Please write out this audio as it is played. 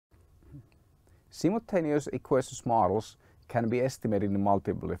Simultaneous equations models can be estimated in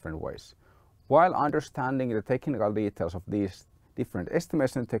multiple different ways. While understanding the technical details of these different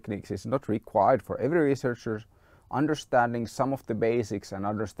estimation techniques is not required for every researcher, understanding some of the basics and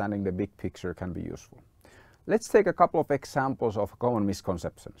understanding the big picture can be useful. Let's take a couple of examples of common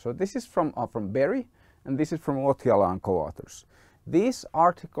misconceptions. So this is from Berry, and this is from Otiala and co-authors. These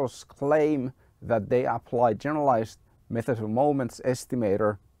articles claim that they apply generalized method of moments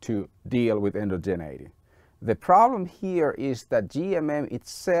estimator to deal with endogeneity. The problem here is that GMM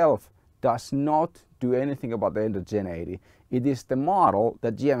itself does not do anything about the endogeneity. It is the model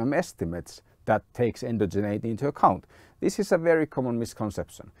that GMM estimates that takes endogeneity into account. This is a very common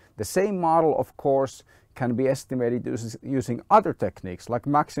misconception. The same model, of course, can be estimated using other techniques like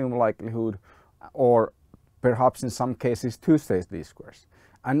maximum likelihood or perhaps in some cases two-stage least squares.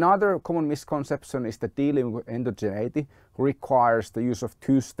 Another common misconception is that dealing with endogeneity requires the use of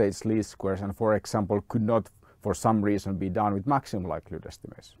two-stage least squares and, for example, could not for some reason be done with maximum likelihood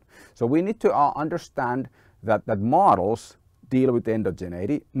estimation. So we need to understand that models deal with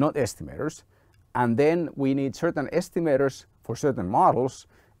endogeneity, not estimators, and then we need certain estimators for certain models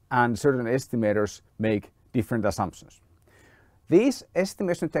and certain estimators make different assumptions. These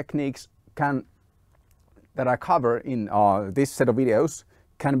estimation techniques that I cover in this set of videos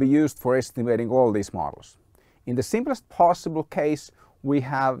can be used for estimating all these models. In the simplest possible case, we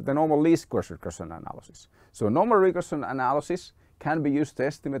have the normal least squares regression analysis. So normal regression analysis can be used to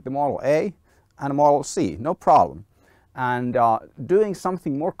estimate the model A and model C, no problem. And doing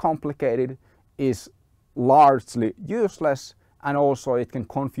something more complicated is largely useless, and also it can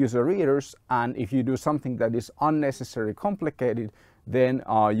confuse the readers, and if you do something that is unnecessarily complicated, then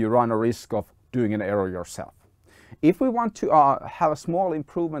you run a risk of doing an error yourself. If we want to have a small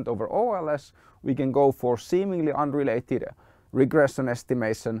improvement over OLS, we can go for seemingly unrelated regression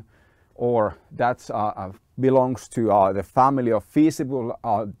estimation, or that belongs to the family of feasible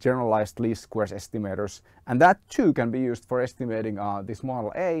generalized least squares estimators, and that too can be used for estimating this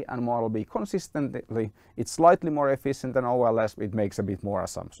model A and model B consistently. It's slightly more efficient than OLS, it makes a bit more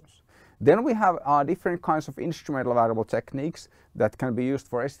assumptions. Then we have different kinds of instrumental variable techniques that can be used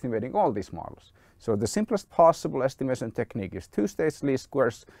for estimating all these models. So the simplest possible estimation technique is two-stage least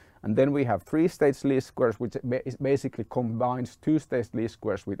squares, and then we have three-stage least squares, which basically combines two-stage least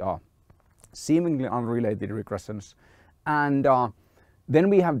squares with seemingly unrelated regressions. And then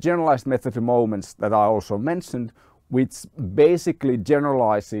we have generalized method of moments that I also mentioned, which basically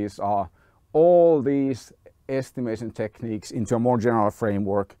generalizes all these estimation techniques into a more general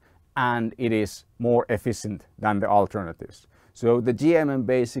framework, and it is more efficient than the alternatives. So the GMM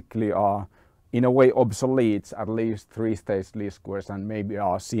basically in a way obsoletes at least three-stage least squares and maybe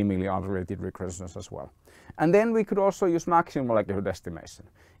seemingly unrelated regressions as well. And then we could also use maximum likelihood estimation.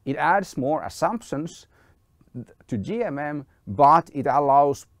 It adds more assumptions to GMM, but it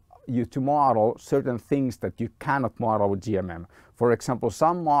allows you to model certain things that you cannot model with GMM. For example,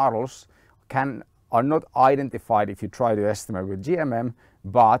 some models are not identified if you try to estimate with GMM,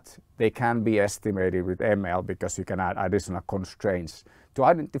 but they can be estimated with ML because you can add additional constraints to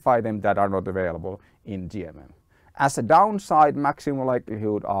identify them that are not available in GMM. As a downside, maximum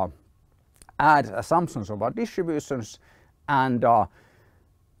likelihood adds assumptions about distributions, and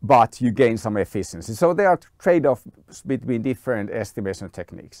but you gain some efficiency. So there are trade-offs between different estimation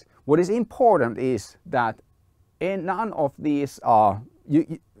techniques. What is important is that none of these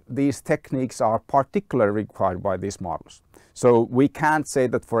techniques are particularly required by these models. So we can't say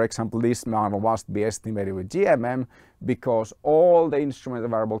that, for example, this model must be estimated with GMM because all the instrumental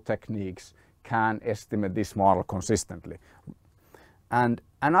variable techniques can estimate this model consistently. And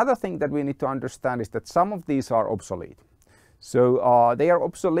another thing that we need to understand is that some of these are obsolete. So they are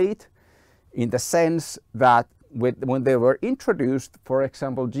obsolete in the sense that when they were introduced, for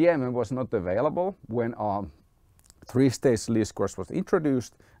example, GMM was not available when three-stage least squares was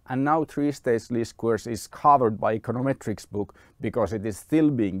introduced, and now three-stage least squares is covered by econometrics book because it is still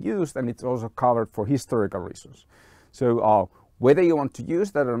being used, and it's also covered for historical reasons. So whether you want to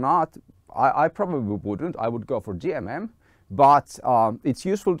use that or not, I probably wouldn't. I would go for GMM, but it's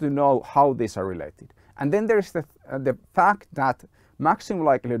useful to know how these are related. And then there's the fact that maximum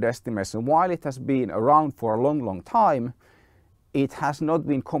likelihood estimation, while it has been around for a long time, it has not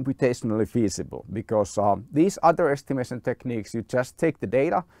been computationally feasible because these other estimation techniques, you just take the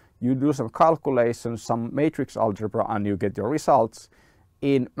data, you do some calculations, some matrix algebra, and you get your results.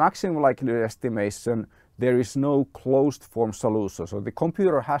 In maximum likelihood estimation, there is no closed form solution. So the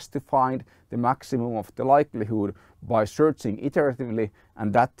computer has to find the maximum of the likelihood by searching iteratively,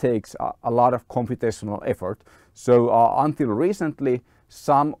 and that takes a lot of computational effort. So until recently,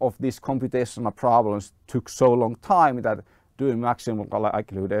 some of these computational problems took so long time that doing maximum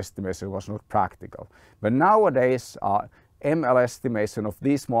likelihood estimation was not practical. But nowadays, ML estimation of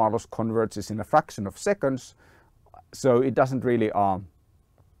these models converges in a fraction of seconds, so it doesn't really,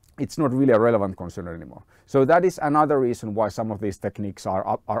 it's not really a relevant concern anymore. So that is another reason why some of these techniques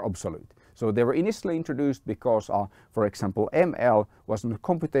are obsolete. So they were initially introduced because, for example, ML was not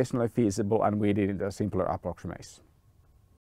computationally feasible and we needed a simpler approximation.